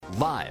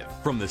Live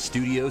from the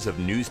studios of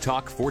News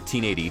Talk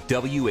 1480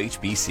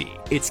 WHBC,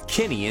 it's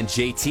Kenny and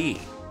JT.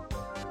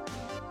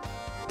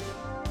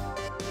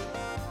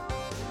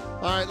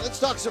 All right, let's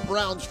talk some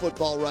Browns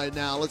football right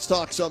now. Let's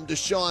talk some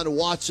Deshaun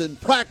Watson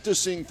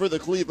practicing for the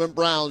Cleveland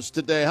Browns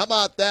today. How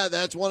about that?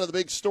 That's one of the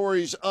big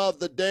stories of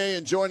the day.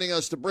 And joining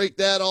us to break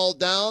that all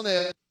down,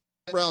 and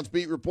Browns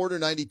beat reporter,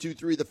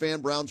 92.3 The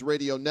Fan, Browns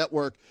Radio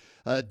Network,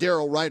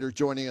 Daryl Ruiter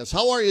joining us.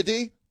 How are you,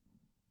 D?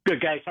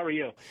 Good, guys. How are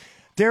you?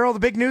 Daryl, the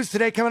big news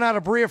today coming out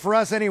of Berea for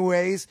us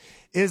anyways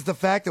is the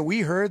fact that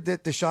we heard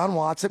that Deshaun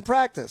Watson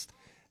practiced.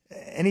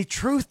 Any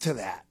truth to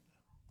that?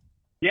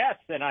 Yes,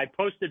 and I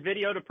posted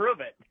video to prove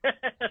it.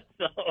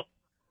 So,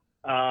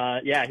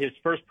 his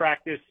first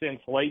practice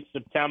since late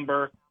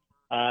September.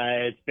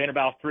 It's been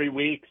about 3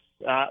 weeks.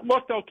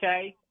 Looked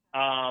okay.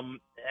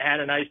 Had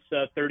a nice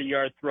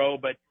 30-yard throw,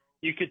 but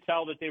you could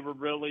tell that they were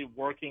really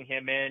working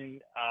him in.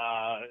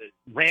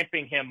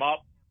 Ramping him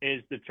up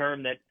is the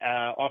term that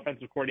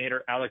offensive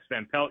coordinator Alex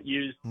Van Pelt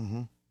used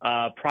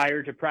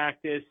prior to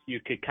practice. You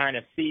could kind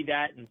of see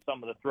that in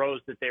some of the throws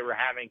that they were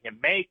having him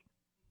make.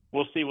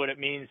 We'll see what it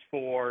means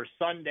for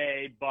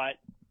Sunday, but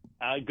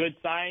a good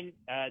sign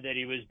that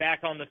he was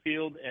back on the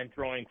field and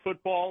throwing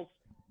footballs.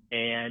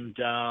 And,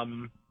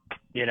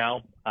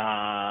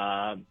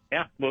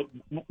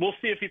 we'll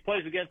see if he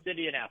plays against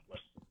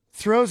Indianapolis.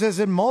 Throws as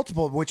in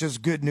multiple, which is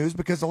good news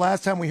because the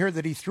last time we heard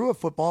that he threw a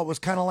football, it was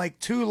kind of like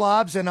 2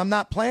 lobs and I'm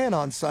not playing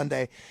on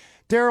Sunday.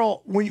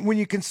 Daryl, when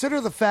you consider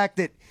the fact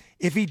that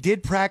if he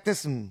did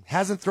practice and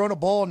hasn't thrown a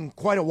ball in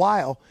quite a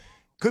while,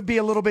 could be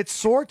a little bit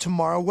sore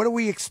tomorrow, what do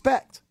we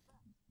expect?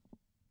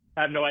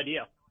 I have no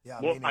idea. Yeah,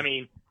 well, I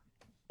mean,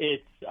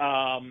 it's,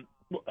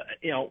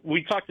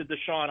 we talked to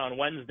Deshaun on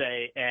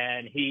Wednesday,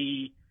 and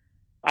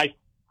I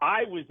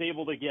was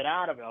able to get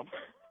out of him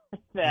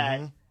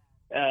that,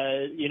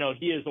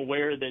 he is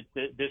aware that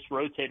this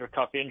rotator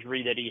cuff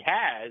injury that he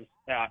has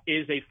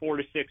is a 4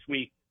 to 6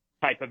 week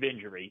type of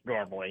injury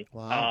normally.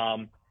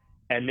 Wow.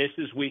 And this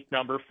is week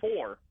number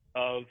 4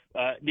 of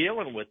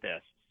dealing with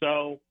this.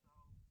 So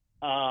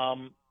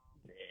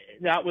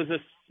that was a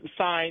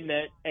sign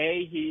that,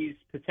 A, he's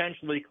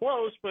potentially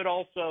close, but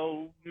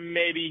also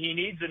maybe he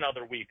needs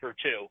another week or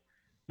two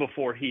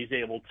before he's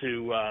able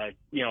to,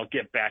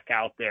 get back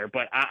out there.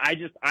 But I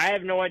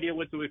have no idea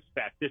what to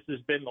expect. This has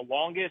been the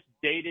longest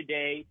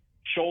day-to-day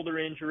shoulder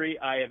injury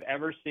I have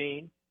ever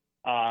seen.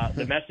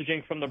 The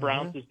messaging from the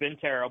Browns has been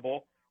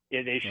terrible.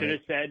 They should have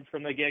said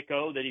from the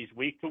get-go that he's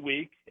week to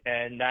week,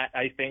 and that,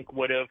 I think,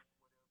 would have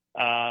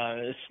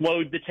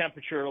slowed the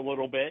temperature a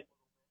little bit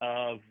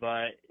of,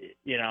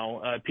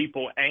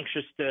 people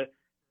anxious to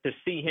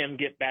see him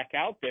get back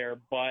out there.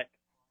 But,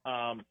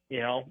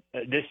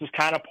 this is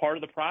kind of part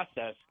of the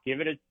process.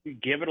 Give it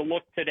a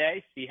look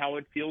today, see how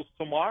it feels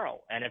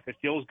tomorrow. And if it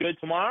feels good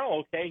tomorrow,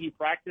 okay, he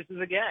practices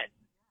again.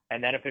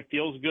 And then if it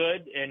feels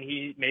good and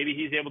maybe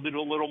he's able to do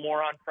a little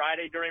more on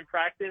Friday during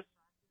practice,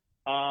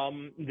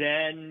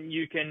 then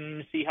you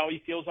can see how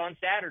he feels on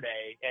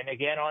Saturday and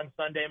again on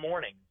Sunday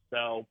morning.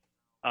 So,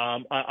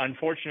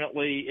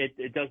 unfortunately,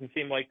 it doesn't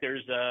seem like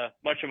there's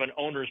much of an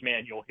owner's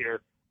manual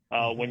here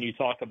when you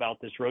talk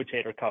about this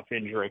rotator cuff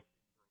injury.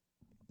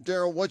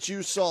 Daryl, what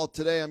you saw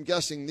today, I'm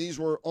guessing these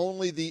were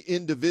only the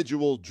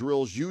individual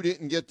drills. You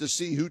didn't get to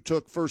see who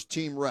took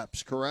first-team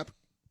reps, correct?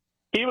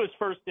 He was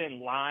first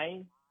in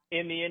line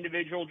in the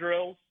individual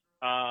drills,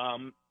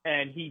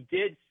 and he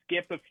did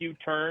skip a few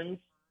turns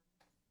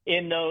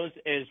in those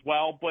as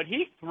well, but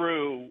he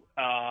threw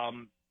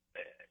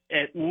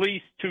at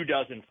least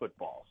 24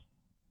 footballs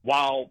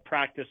while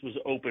practice was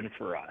open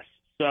for us.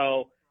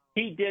 So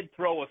he did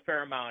throw a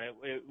fair amount.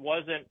 It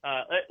wasn't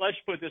let's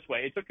put it this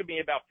way. It took me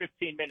about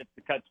 15 minutes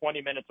to cut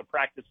 20 minutes of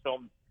practice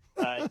film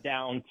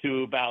down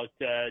to about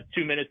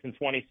 2 minutes and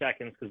 20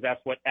 seconds because that's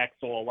what X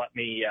will let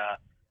me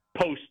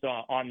post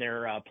on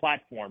their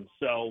platform.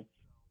 So,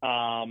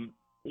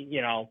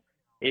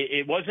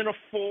 it wasn't a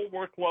full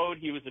workload.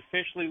 He was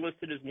officially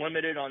listed as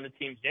limited on the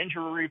team's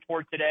injury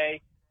report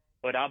today,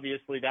 but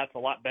obviously that's a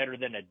lot better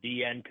than a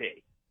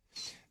DNP.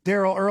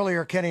 Daryl,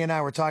 earlier, Kenny and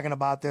I were talking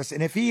about this,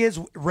 and if he is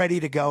ready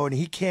to go and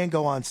he can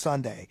go on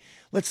Sunday,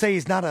 let's say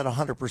he's not at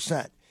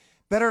 100%,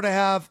 better to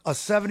have a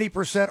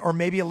 70% or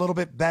maybe a little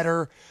bit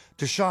better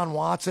Deshaun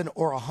Watson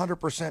or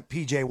 100%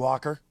 P.J.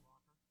 Walker?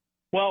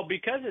 Well,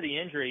 because of the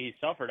injury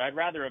he suffered, I'd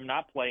rather him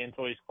not play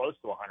until he's close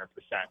to 100%,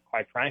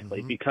 quite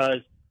frankly, because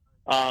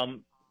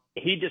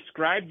he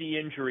described the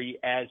injury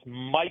as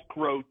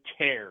micro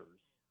tears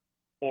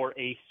or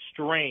a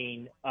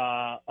strain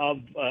of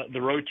the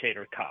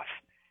rotator cuff.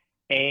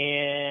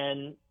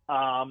 And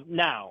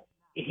now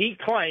he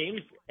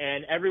claims,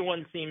 and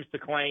everyone seems to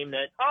claim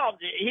that,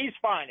 he's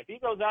fine. If he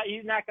goes out,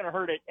 he's not going to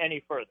hurt it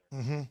any further.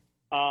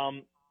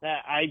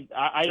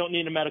 I don't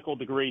need a medical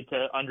degree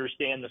to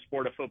understand the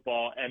sport of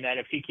football, and that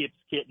if he keeps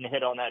getting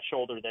hit on that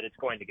shoulder, that it's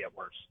going to get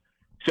worse.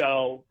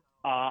 So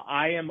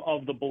I am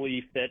of the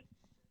belief that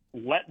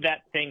let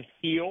that thing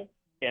heal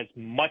as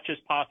much as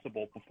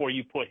possible before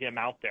you put him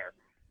out there.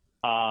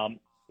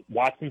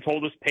 Watson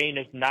told us pain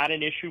is not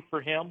an issue for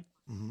him.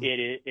 Mm-hmm.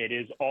 It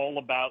is all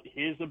about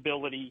his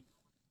ability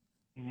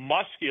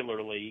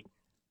muscularly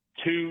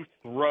to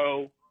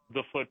throw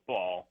the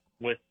football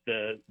with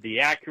the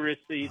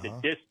accuracy, the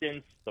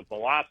distance, the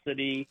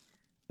velocity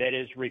that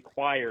is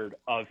required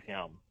of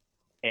him.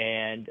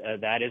 And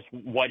that is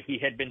what he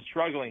had been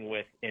struggling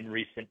with in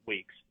recent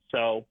weeks.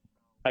 So,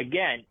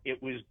 again,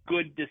 it was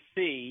good to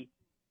see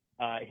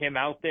him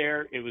out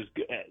there. It was,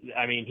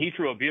 he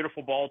threw a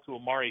beautiful ball to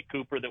Amari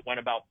Cooper that went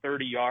about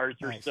 30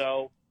 yards or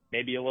so,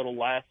 maybe a little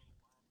less.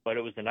 But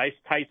it was a nice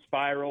tight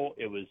spiral.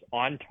 It was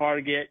on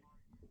target.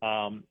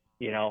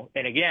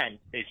 And again,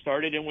 they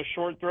started in with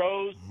short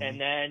throws, and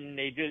then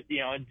they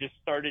just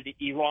started to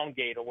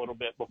elongate a little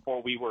bit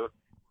before we were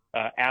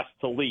asked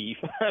to leave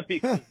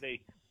because they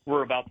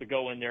were about to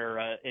go in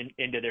their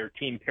into their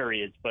team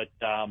periods. But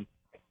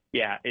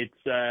it's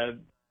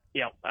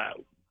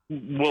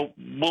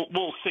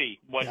we'll see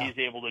what he's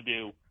able to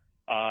do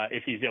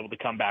if he's able to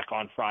come back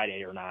on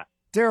Friday or not.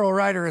 Daryl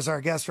Ruiter is our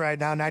guest right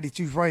now,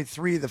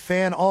 92.3 The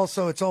Fan.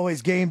 Also, it's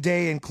always game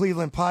day in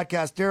Cleveland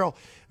podcast. Daryl,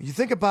 you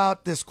think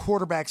about this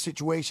quarterback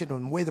situation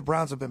and the way the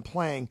Browns have been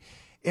playing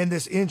and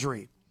this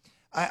injury.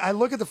 I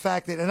look at the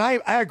fact that, and I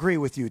agree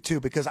with you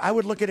too, because I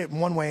would look at it in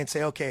one way and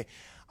say, okay,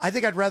 I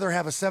think I'd rather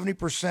have a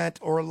 70%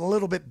 or a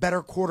little bit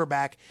better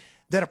quarterback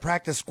than a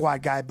practice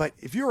squad guy. But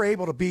if you're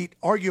able to beat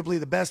arguably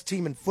the best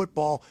team in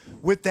football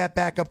with that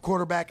backup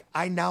quarterback,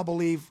 I now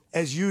believe,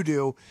 as you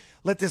do,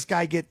 let this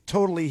guy get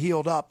totally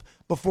healed up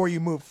before you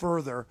move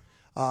further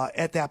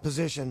at that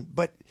position.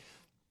 But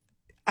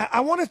I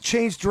want to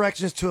change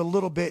directions to a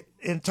little bit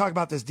and talk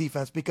about this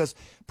defense, because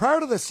prior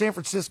to the San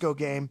Francisco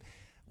game,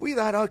 we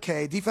thought,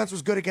 okay, defense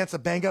was good against a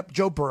banged-up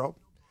Joe Burrow.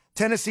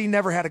 Tennessee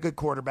never had a good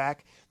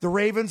quarterback. The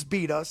Ravens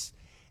beat us.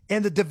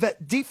 And the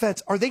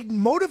defense, are they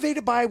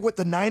motivated by what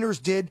the Niners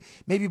did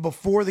maybe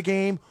before the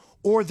game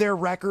or their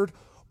record,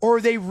 or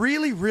are they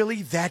really,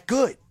 really that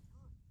good?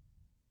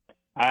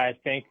 I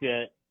think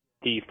that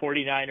the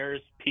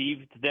 49ers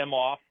peeved them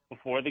off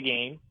before the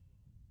game,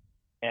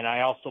 and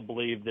I also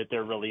believe that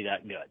they're really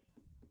that good.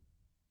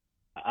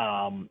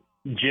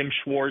 Jim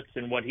Schwartz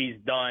and what he's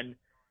done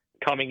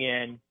coming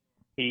in,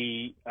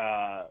 he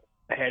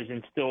has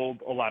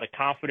instilled a lot of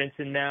confidence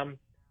in them.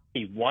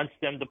 He wants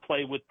them to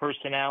play with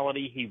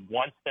personality. He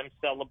wants them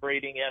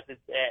celebrating as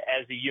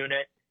a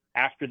unit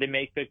after they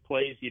make big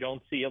plays. You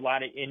don't see a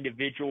lot of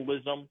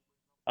individualism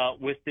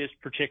with this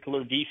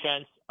particular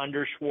defense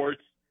under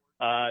Schwartz.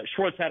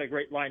 Schwartz had a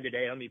great line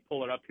today. Let me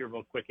pull it up here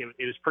real quick. It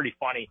was pretty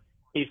funny.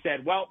 He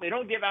said, well, they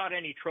don't give out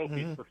any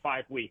trophies for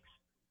 5 weeks.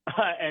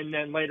 And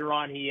then later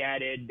on he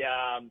added,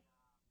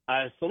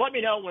 so let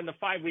me know when the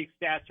 5-week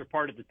stats are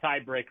part of the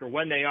tiebreaker.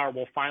 When they are,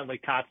 we'll finally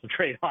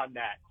concentrate on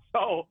that.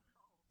 So,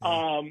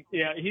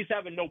 he's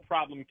having no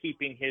problem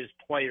keeping his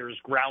players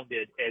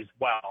grounded as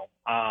well.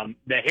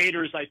 The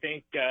haters, I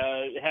think,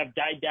 have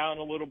died down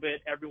a little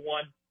bit.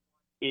 Everyone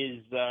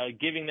is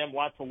giving them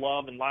lots of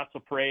love and lots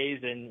of praise,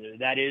 and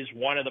that is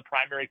one of the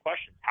primary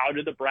questions. How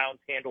do the Browns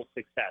handle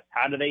success?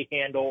 How do they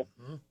handle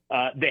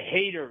the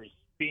haters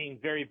being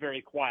very,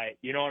 very quiet?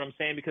 You know what I'm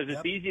saying? Because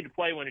it's easy to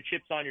play when a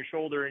chip's on your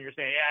shoulder and you're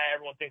saying, yeah,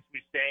 everyone thinks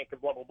we stink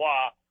and blah, blah,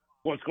 blah.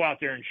 Let's go out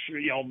there and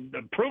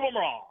prove them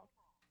wrong.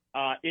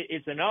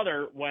 It's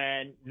another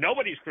when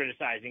nobody's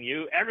criticizing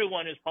you.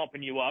 Everyone is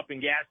pumping you up and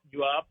gassing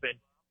you up and,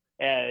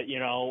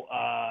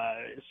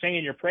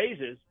 singing your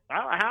praises.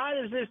 How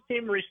does this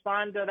team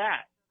respond to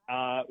that?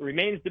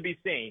 Remains to be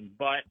seen.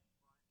 But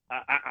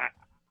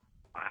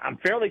I'm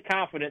fairly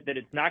confident that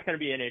it's not going to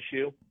be an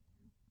issue.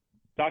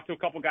 Talked to a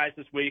couple guys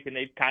this week, and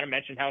they've kind of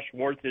mentioned how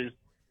Schwartz is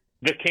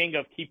the king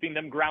of keeping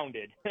them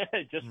grounded.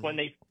 Just when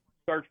they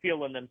start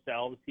feeling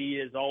themselves, he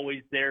is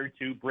always there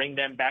to bring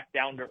them back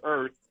down to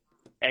earth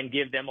and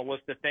give them a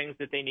list of things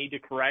that they need to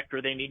correct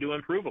or they need to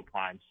improve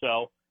upon.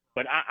 So,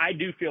 but I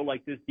do feel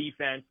like this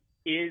defense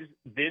is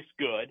this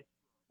good.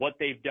 What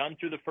they've done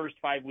through the first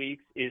 5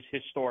 weeks is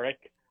historic.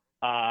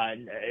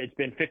 It's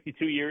been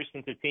 52 years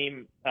since a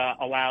team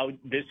allowed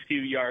this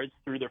few yards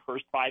through their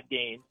first 5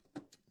 games.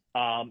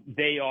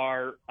 They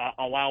are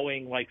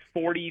allowing like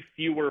 40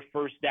 fewer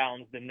first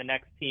downs than the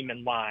next team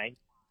in line.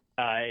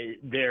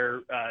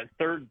 Their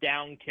third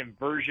down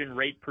conversion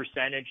rate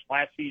percentage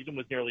last season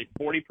was nearly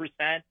 40%.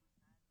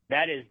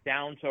 That is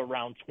down to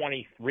around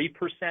 23%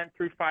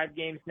 through 5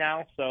 games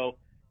now. So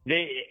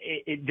the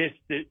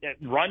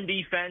run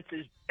defense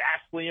is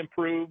vastly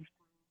improved.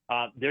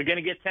 They're going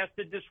to get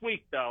tested this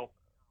week, though.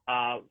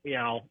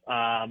 Dalvin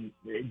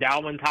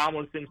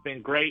Tomlinson's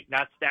been great,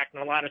 not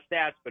stacking a lot of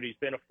stats, but he's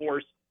been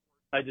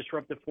a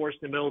disruptive force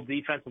in the middle of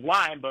the defensive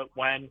line. But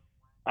when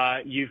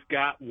you've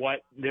got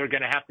what they're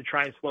going to have to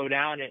try and slow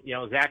down,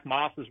 Zach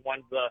Moss is one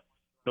of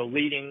the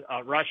leading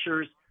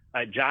rushers.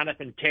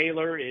 Jonathan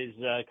Taylor is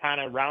kind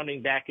of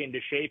rounding back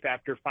into shape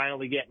after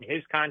finally getting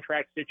his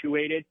contract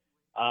situated.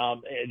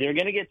 They're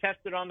going to get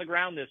tested on the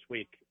ground this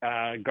week.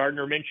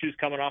 Gardner Minshew's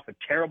coming off a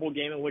terrible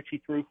game in which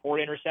he threw 4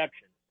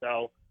 interceptions.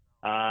 So,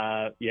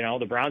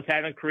 the Browns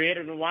haven't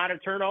created a lot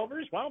of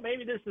turnovers. Well,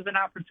 maybe this is an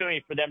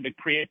opportunity for them to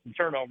create some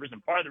turnovers.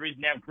 And part of the reason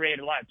they haven't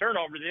created a lot of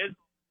turnovers is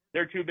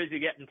they're too busy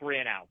getting 3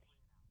 and outs.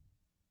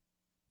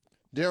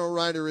 Daryl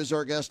Ruiter is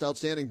our guest,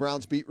 outstanding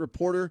Browns beat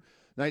reporter,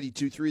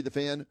 92.3 The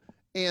Fan,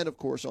 and, of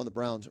course, on the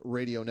Browns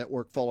radio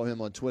network. Follow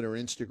him on Twitter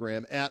and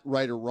Instagram,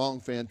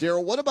 @WriterWrongFan.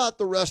 Daryl, what about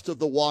the rest of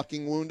the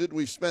walking wounded?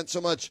 We've spent so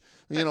much,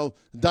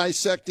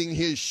 dissecting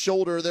his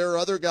shoulder. There are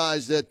other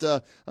guys that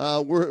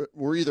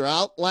were either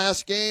out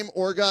last game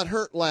or got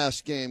hurt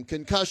last game.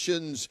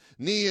 Concussions,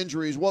 knee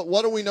injuries.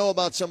 What do we know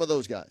about some of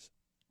those guys?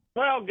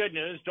 Well, good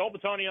news. Joel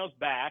Bitonio's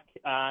back.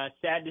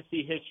 Sad to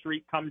see his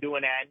streak come to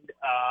an end,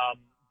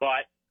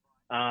 but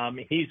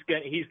he's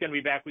going to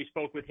be back. We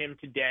spoke with him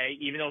today.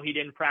 Even though he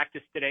didn't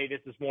practice today,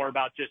 this is more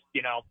about just,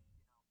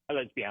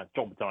 let's be honest,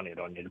 Joel Bitonio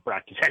don't need to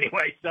practice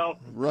anyway. So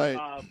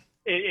right.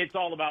 It's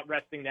all about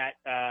resting that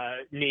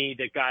knee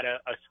that got a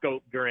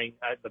scope during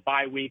the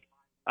bye week.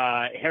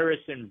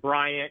 Harrison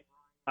Bryant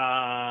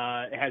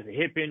has a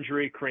hip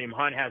injury. Kareem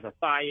Hunt has a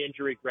thigh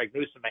injury. Greg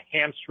Newsome a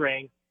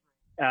hamstring.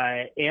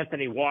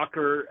 Anthony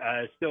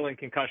Walker still in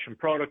concussion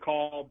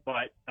protocol,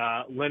 but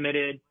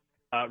limited.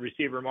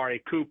 Receiver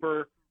Amari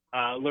Cooper,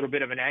 a little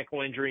bit of an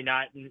ankle injury,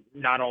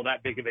 not all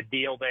that big of a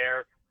deal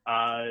there.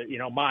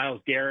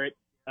 Myles Garrett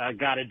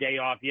got a day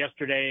off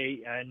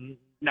yesterday, and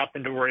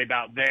nothing to worry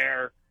about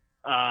there.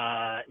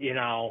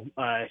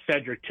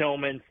 Cedric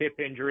Tillman's hip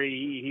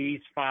injury,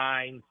 he's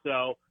fine.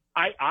 So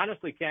I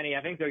honestly, Kenny,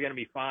 I think they're going to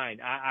be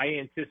fine. I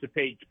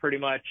anticipate pretty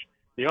much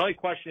the only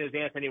question is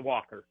Anthony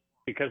Walker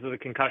because of the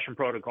concussion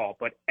protocol.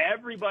 But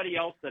everybody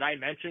else that I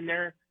mentioned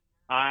there,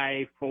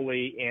 I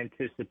fully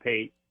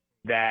anticipate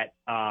that,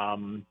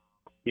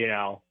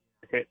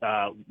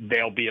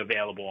 they'll be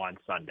available on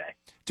Sunday.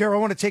 Daryl, I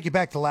want to take you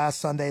back to last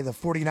Sunday, the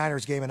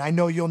 49ers game, and I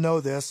know you'll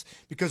know this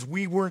because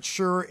we weren't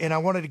sure, and I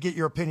wanted to get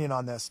your opinion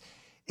on this.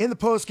 In the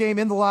postgame,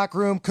 in the locker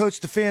room, Coach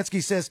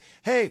Stefanski says,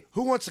 hey,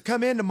 who wants to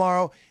come in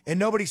tomorrow? And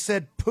nobody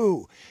said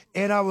poo.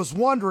 And I was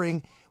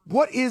wondering,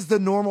 what is the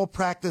normal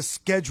practice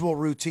schedule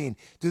routine?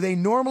 Do they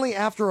normally,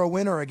 after a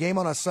win or a game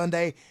on a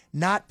Sunday,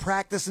 not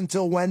practice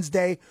until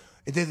Wednesday?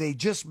 Do they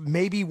just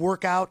maybe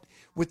work out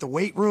with the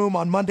weight room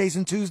on Mondays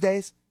and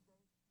Tuesdays?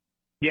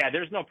 Yeah,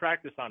 there's no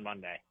practice on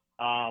Monday.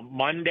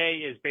 Monday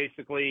is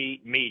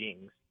basically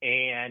meetings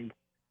and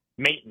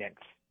maintenance.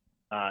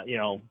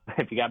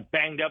 If you got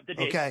banged up the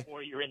day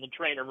before, you're in the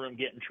trainer room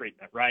getting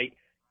treatment, right?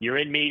 You're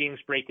in meetings,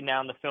 breaking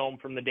down the film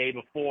from the day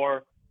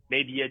before.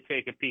 Maybe you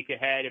take a peek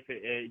ahead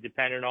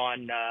depending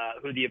on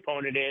who the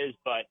opponent is.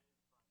 But,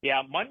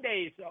 yeah,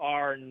 Mondays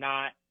are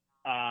not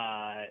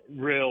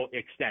real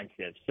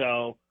extensive.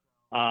 So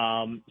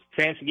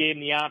Stefanski gave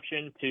him the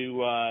option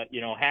to,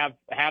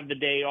 have the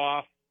day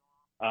off.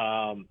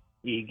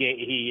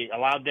 He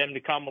allowed them to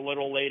come a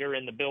little later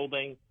in the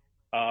building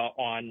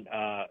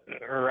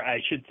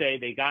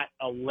they got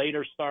a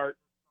later start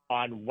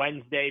on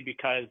Wednesday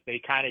because they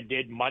kind of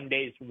did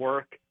Monday's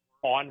work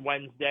on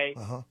Wednesday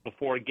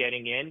before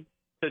getting in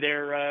to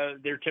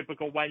their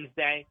typical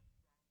Wednesday.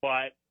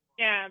 But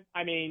yeah,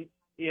 I mean,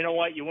 you know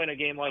what? You win a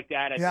game like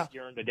that, I think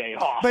you earned a day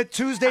off. But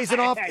Tuesday's an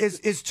off.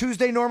 Is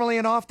Tuesday normally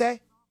an off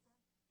day?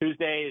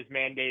 Tuesday is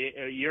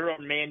mandated. You're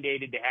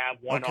mandated to have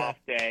one off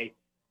day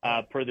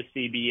per the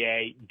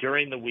CBA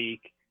during the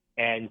week,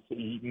 and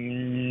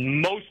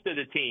most of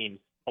the teams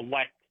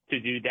elect to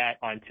do that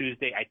on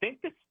Tuesday. I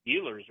think the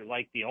Steelers are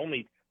like the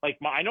only.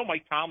 I know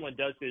Mike Tomlin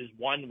does his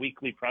one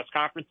weekly press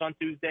conference on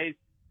Tuesdays.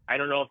 I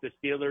don't know if the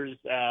Steelers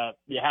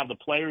you have the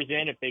players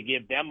in, if they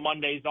give them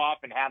Mondays off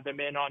and have them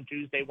in on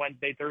Tuesday,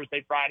 Wednesday,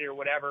 Thursday, Friday, or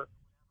whatever.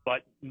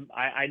 But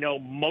I know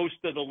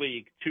most of the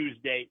league,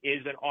 Tuesday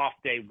is an off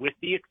day, with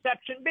the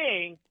exception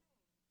being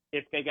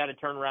if they got to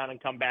turn around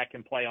and come back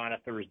and play on a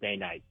Thursday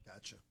night.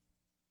 Gotcha.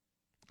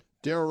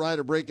 Daryl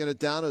Ruiter breaking it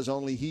down as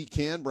only he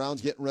can.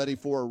 Browns getting ready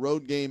for a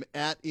road game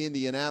at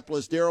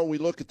Indianapolis. Daryl, we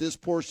look at this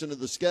portion of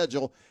the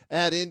schedule: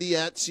 at Indy,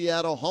 at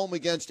Seattle, home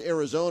against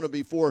Arizona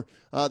before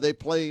they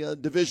play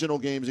divisional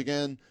games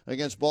again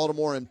against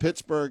Baltimore and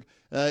Pittsburgh.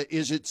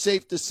 Is it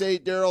safe to say,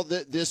 Daryl,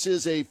 that this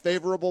is a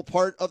favorable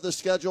part of the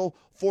schedule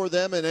for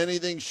them, and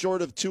anything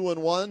short of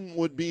 2-1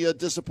 would be a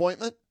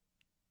disappointment?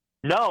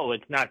 No,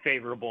 it's not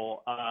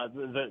favorable.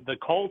 The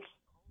Colts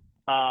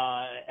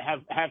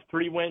have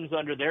 3 wins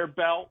under their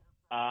belt.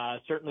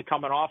 Certainly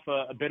coming off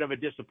a bit of a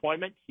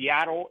disappointment.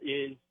 Seattle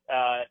is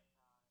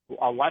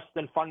a less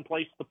than fun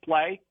place to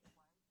play.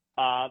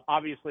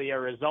 Obviously,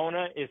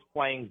 Arizona is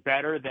playing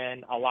better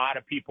than a lot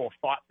of people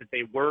thought that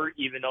they were,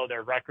 even though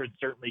their record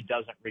certainly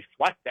doesn't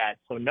reflect that.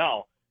 So,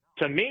 no,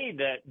 to me,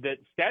 the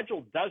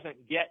schedule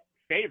doesn't get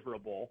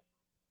favorable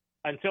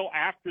until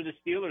after the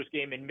Steelers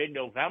game in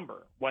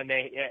mid-November. But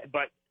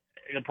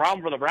the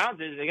problem for the Browns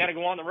is they got to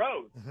go on the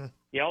road. Mm-hmm.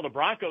 The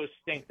Broncos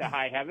stink to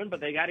high heaven, but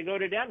they got to go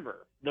to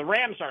Denver. The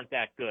Rams aren't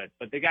that good,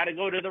 but they got to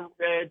go to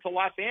to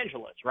Los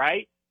Angeles,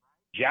 right?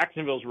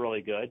 Jacksonville's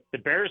really good. The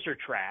Bears are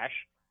trash.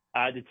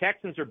 The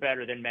Texans are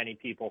better than many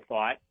people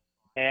thought.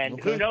 And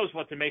who knows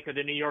what to make of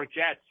the New York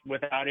Jets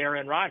without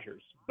Aaron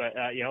Rodgers. But,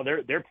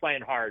 they're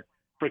playing hard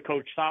for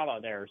Coach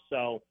Saleh there.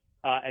 So,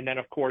 and then,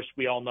 of course,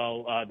 we all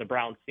know the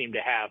Browns seem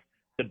to have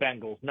the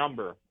Bengals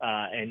number,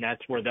 and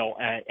that's where they'll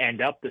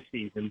end up the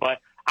season. But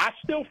I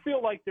still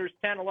feel like there's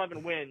 10,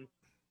 11 wins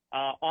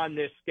on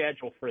this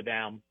schedule for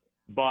them.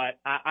 But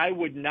I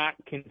would not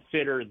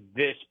consider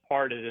this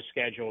part of the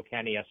schedule,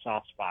 Kenny, a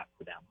soft spot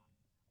for them.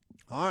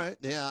 All right,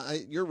 yeah,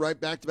 you're right.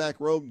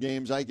 Back-to-back road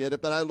games, I get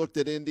it. But I looked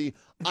at Indy.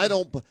 I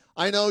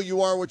know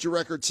you are what your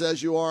record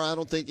says you are. I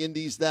don't think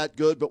Indy's that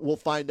good, but we'll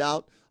find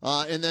out.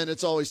 And then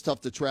it's always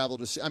tough to travel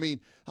to see. I mean,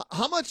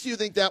 how much do you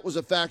think that was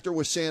a factor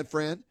with San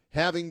Fran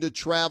having to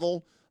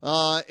travel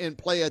and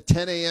play a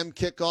 10 a.m.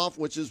 kickoff,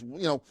 which is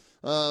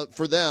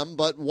for them,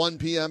 but 1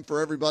 p.m. for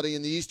everybody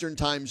in the Eastern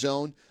time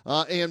zone,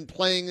 and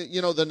playing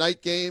the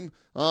night game,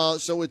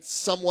 so it's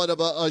somewhat of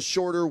a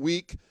shorter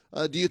week.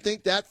 Do you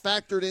think that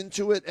factored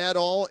into it at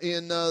all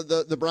in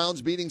the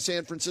Browns beating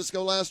San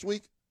Francisco last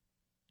week?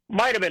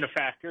 Might have been a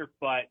factor,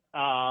 but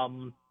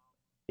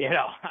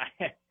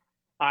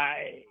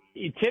I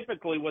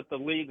typically what the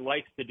league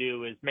likes to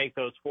do is make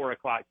those 4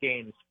 o'clock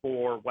games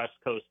for West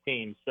Coast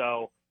teams.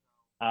 So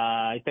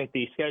I think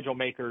the schedule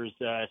makers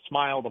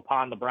smiled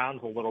upon the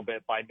Browns a little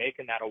bit by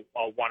making that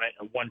a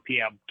 1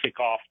 p.m.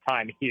 kickoff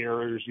time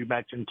here, as you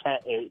mentioned,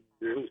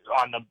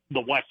 on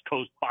the West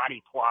Coast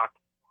body clock.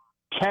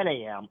 10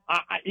 a.m.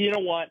 You know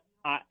what?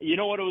 It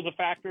was a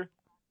factor?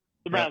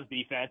 The Browns'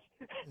 defense.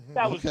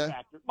 That was a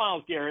factor.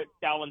 Myles Garrett,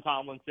 Dalvin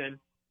Tomlinson,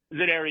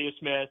 Zadarius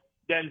Smith,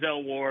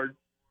 Denzel Ward,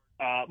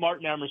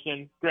 Martin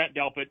Emerson, Grant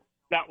Delpit.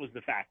 That was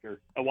the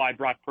factor of why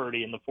Brock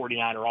Purdy and the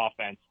 49er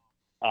offense,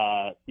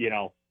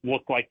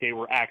 looked like they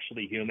were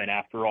actually human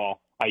after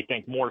all. I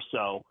think more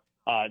so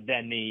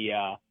than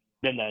the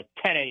 10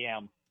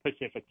 a.m.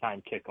 Pacific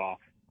time kickoff.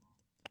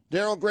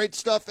 Daryl, great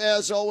stuff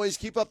as always.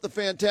 Keep up the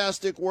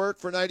fantastic work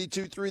for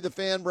 92.3 The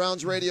Fan,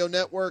 Browns Radio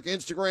Network,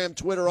 Instagram,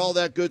 Twitter, all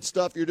that good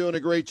stuff. You're doing a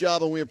great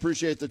job, and we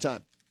appreciate the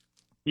time.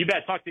 You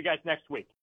bet. Talk to you guys next week.